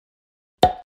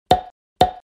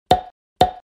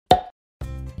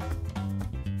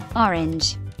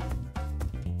orange.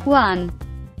 1,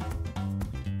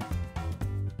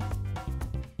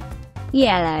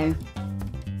 yellow.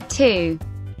 2,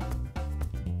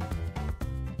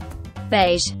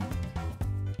 beige.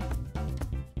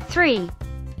 3,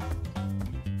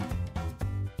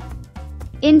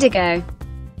 indigo.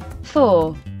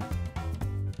 4,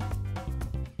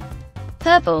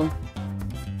 purple.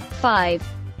 5,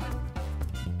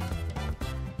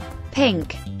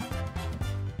 pink.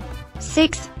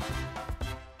 6,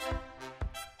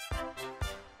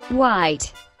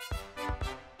 white.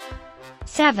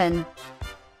 7,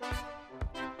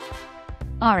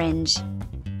 orange.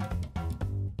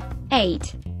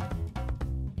 8,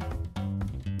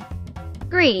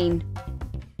 green.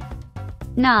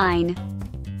 9,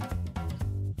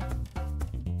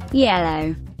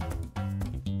 yellow.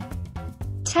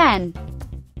 10,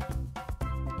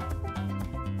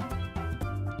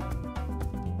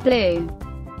 blue.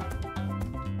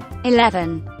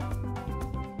 11,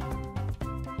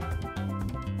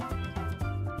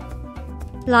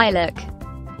 lilac.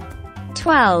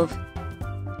 12,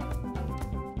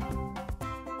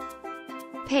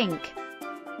 pink.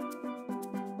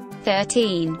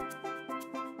 13,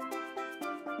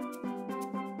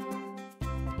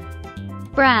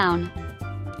 brown.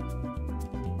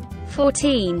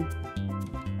 14,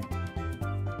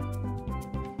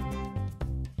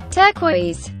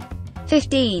 turquoise.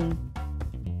 15,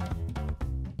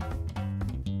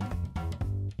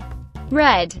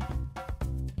 red.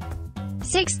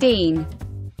 16,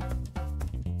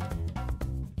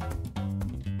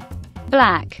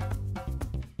 black.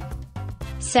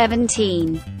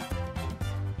 17,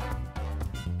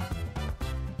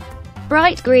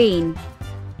 bright green.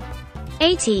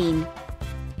 18,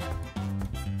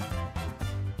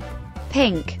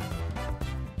 pink.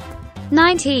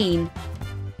 19,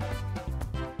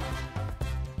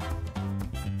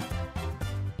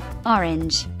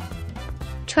 orange.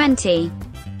 20,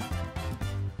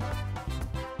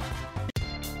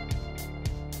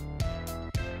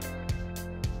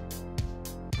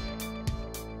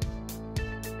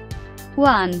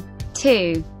 one,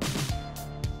 two,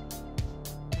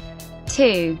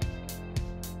 2,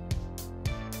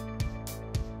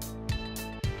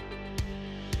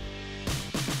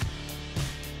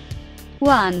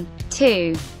 1,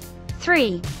 2,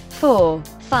 3, 4,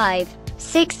 5,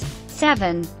 6,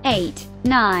 7, 8,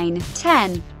 9,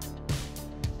 10.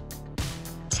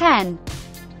 10,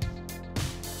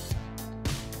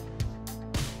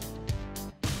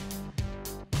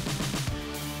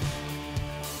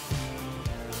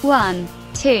 1,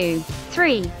 2,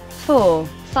 3, 4,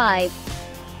 5,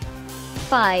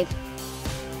 5.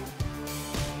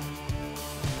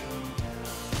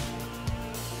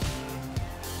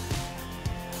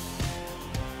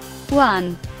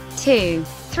 1, 2,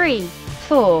 3,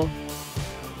 4,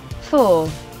 4.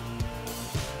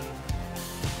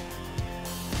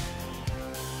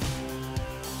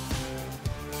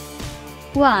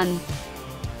 1,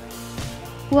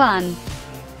 1.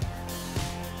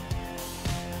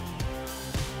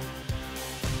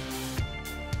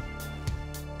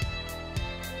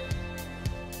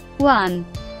 1,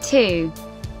 2,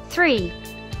 3,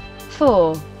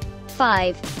 4,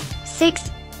 5,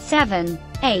 6, 7,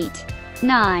 8,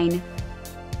 9.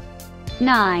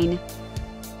 9.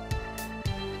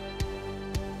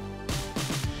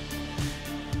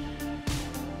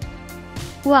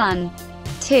 1,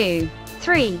 2,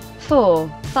 3,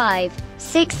 4, 5,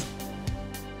 6,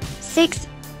 6.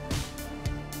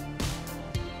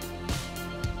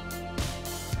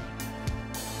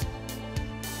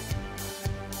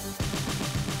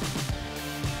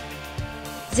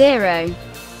 0.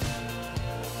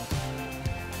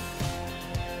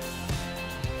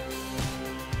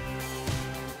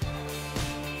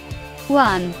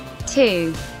 1,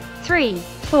 2, 3,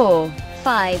 4,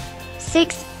 5,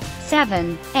 6,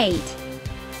 7, 8.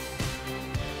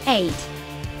 8.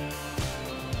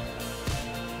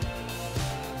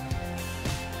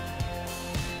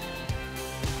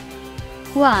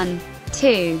 1,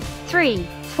 2, 3,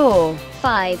 4,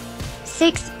 5,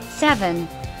 6, 7.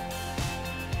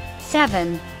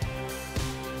 7.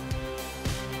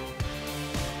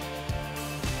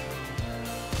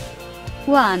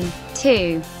 1,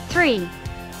 2, 3.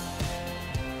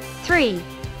 3.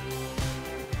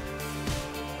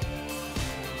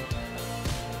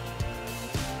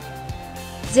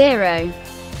 0.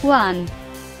 1,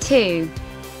 2,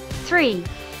 3,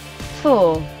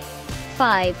 4,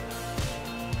 5,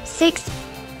 6,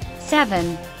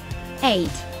 7, 8,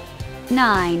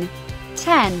 9,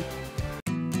 10.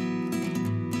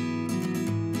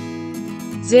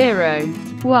 0,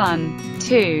 1,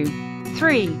 2,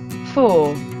 3,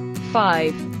 4,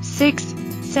 5, 6,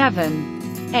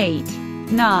 7,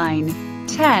 8, 9,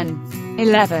 10,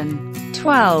 11,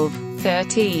 12,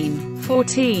 13,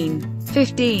 14,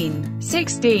 15,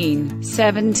 16,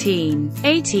 17,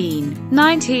 18,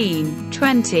 19,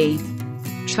 20,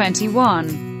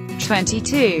 21,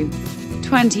 22,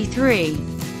 23,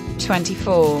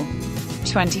 24,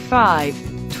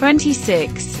 25,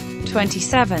 26,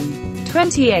 27,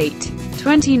 28,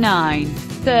 29,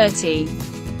 30,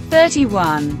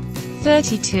 31,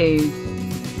 32,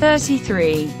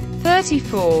 33,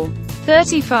 34,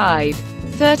 35,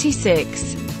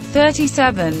 36,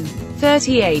 37,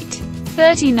 38,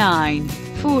 39,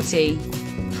 40,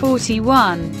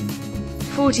 41,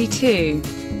 42,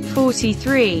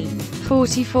 43,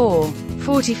 44,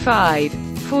 45,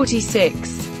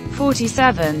 46,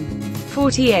 47,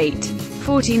 48,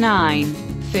 49,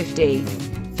 50,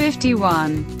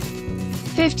 51,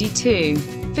 52,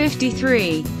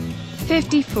 53,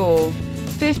 54,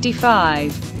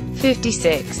 55,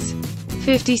 56,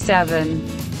 57,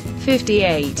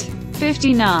 58,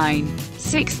 59,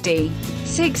 60,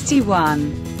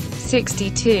 61,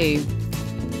 62,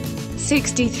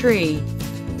 63,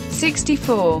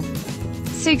 64,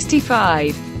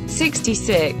 65,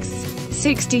 66,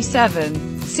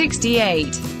 67,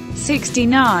 68,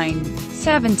 69,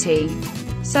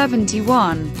 70,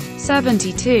 71,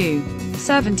 72,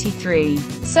 73,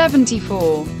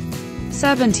 74,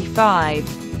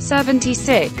 75,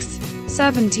 76,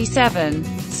 77,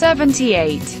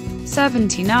 78,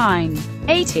 79,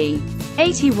 80,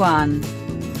 81,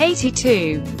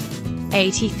 82,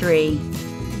 83,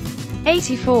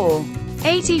 84,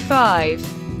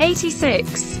 85,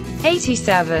 86,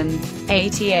 87,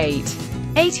 88,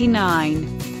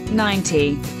 89,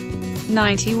 90,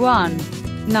 91,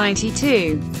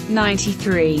 92,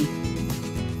 93,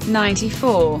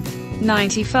 94,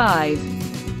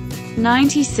 95,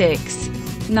 96,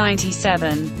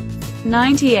 97,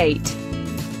 98,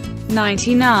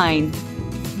 99,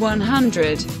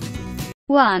 100.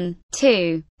 1,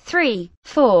 2, 3,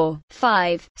 4,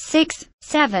 5, 6,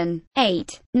 7,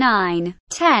 8, 9,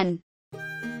 10.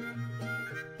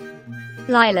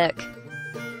 Lilac.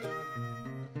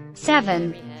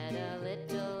 7.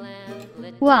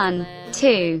 1,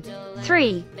 2,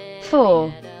 3,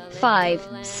 4, 5,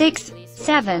 6,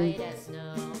 7.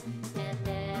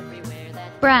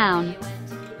 Brown.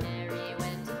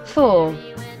 4.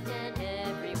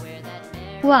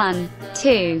 1,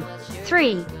 2,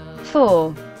 3,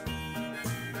 4.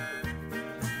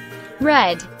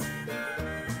 Red.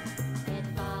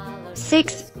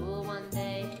 6.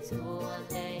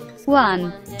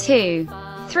 1, 2,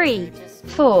 3,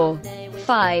 4,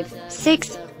 5,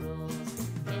 6.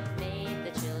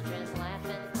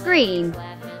 Green.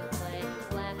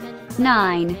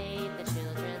 9.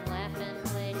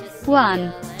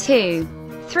 1, 2,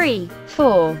 3,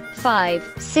 4,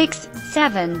 5, 6,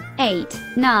 7, 8,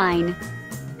 9.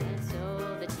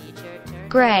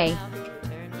 Gray.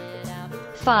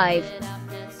 5.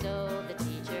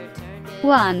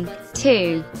 1,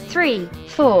 2, 3,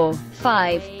 4,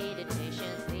 5.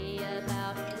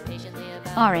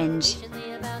 Orange.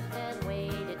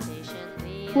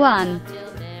 1.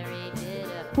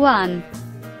 1.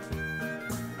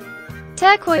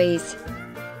 Turquoise.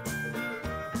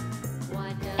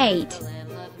 8.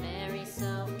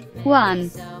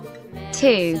 1,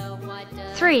 2,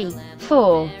 3,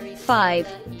 4, 5,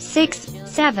 6,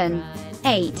 7,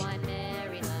 8.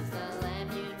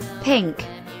 Pink.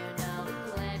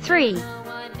 3.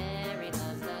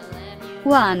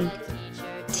 1,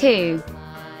 2,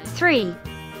 3.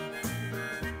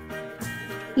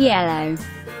 Yellow.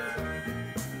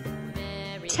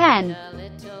 10.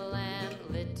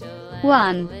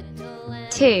 1,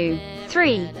 2,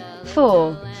 3,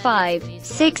 4, 5,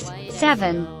 6,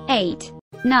 7, 8,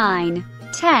 9,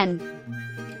 10.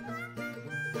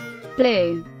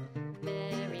 Blue.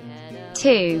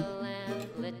 2.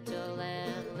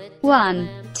 1,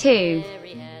 2.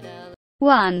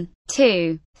 1,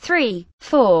 2, 3,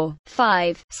 4,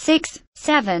 5, 6,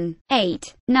 7,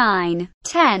 8, 9,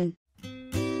 10.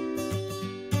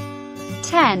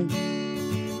 10.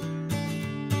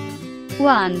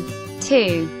 1,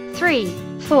 2, 3,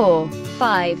 4,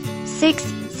 5,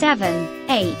 6, 7,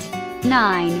 8,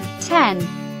 9, 10.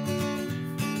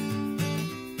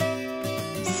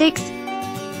 6.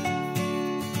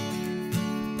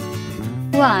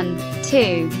 1,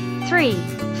 2, 3,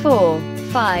 4,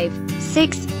 5,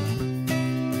 6.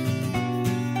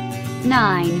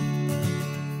 9.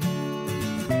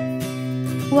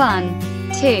 1,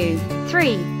 2,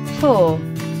 3, 4,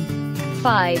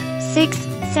 5, 6,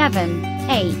 7,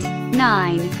 8,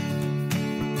 9.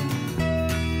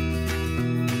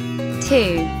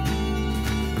 2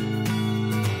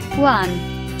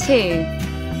 1 2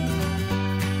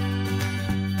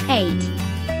 8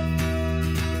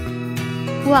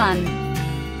 1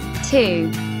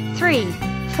 2 3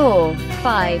 4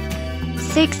 5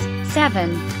 6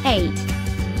 7 8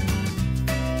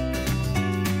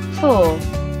 4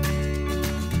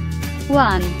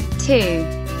 1 2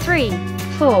 3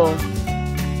 4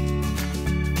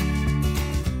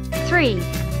 3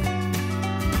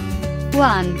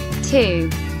 1 2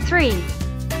 3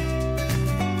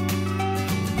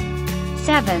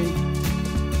 7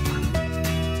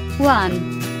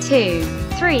 1 2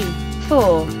 3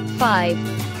 4 5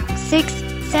 6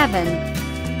 7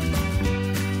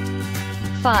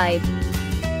 5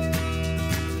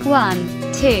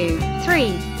 1 2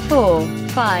 3 4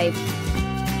 5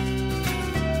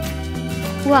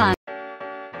 1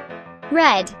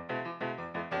 red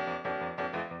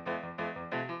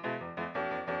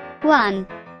 1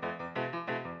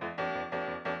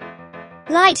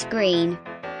 light green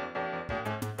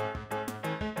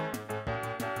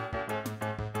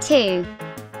 2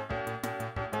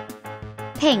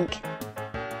 pink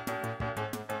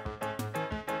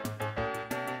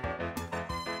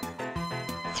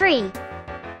 3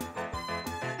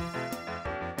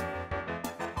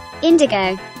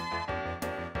 indigo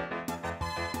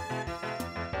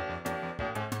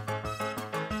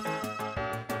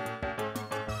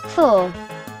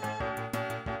 4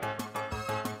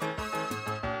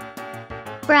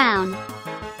 brown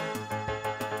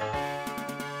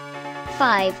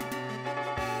 5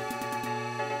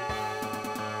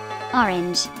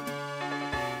 orange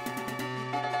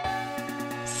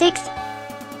 6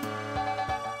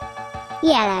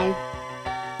 yellow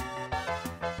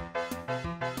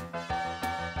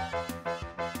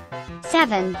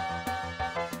 7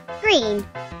 green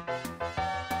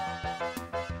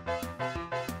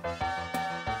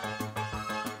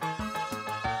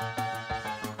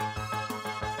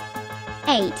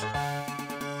 8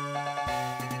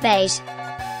 beige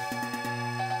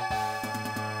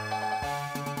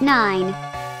 9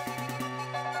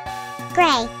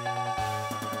 gray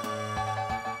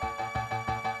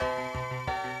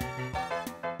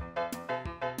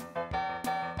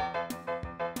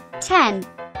 10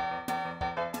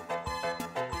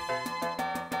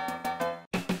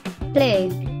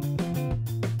 blue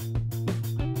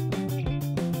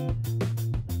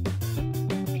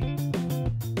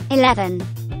 11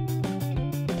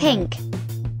 pink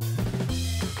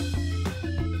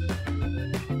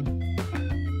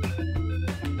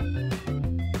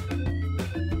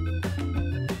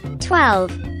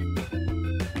 12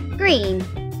 green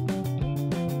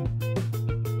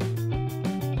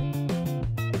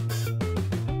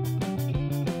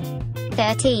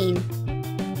 13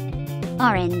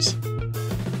 orange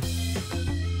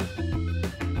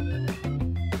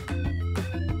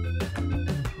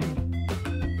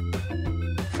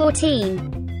 14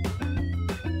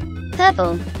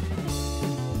 purple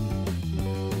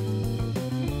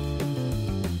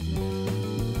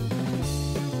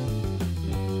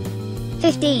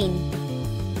 15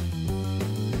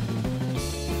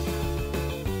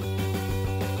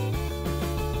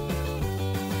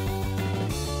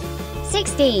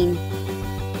 16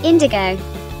 indigo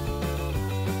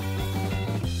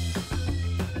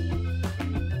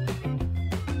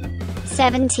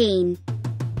 17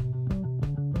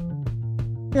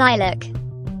 lilac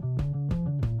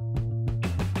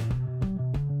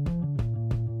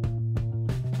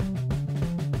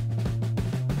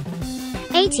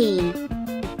 18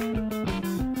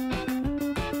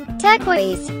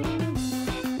 turquoise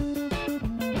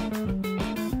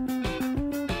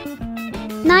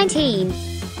 19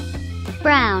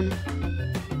 brown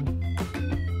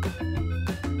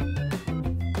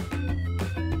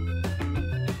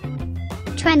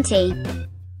 20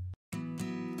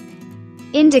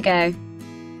 indigo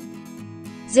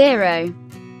 0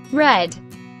 red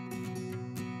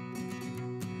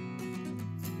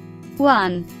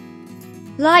 1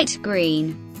 light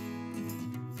green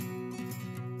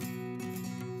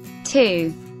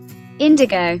 2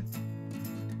 indigo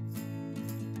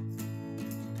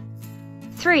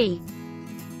 3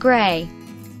 gray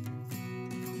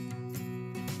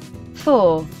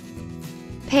 4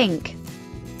 pink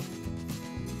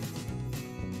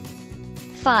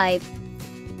 5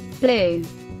 blue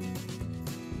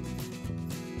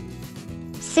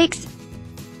 6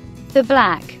 the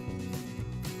black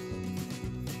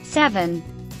 7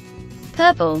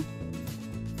 purple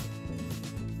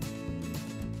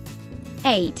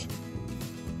 8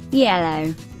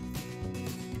 yellow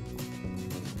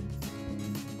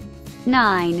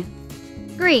 9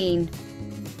 green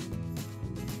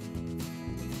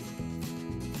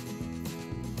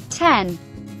 10.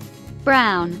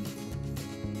 Brown.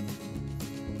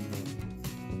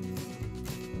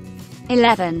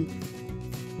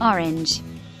 11. Orange.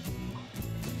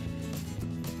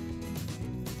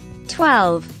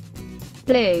 12.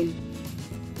 Blue.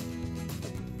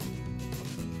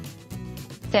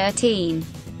 13.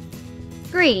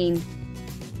 Green.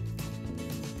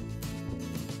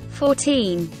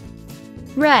 14.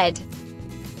 Red.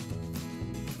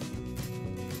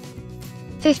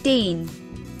 15.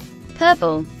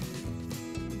 Purple.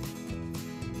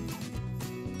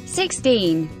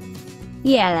 16.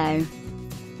 Yellow.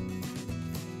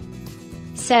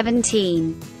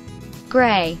 17.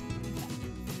 Gray.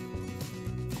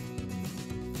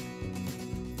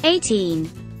 18.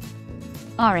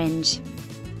 Orange.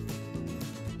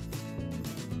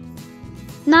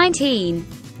 19.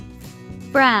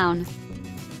 Brown.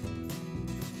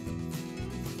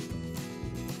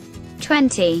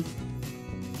 20.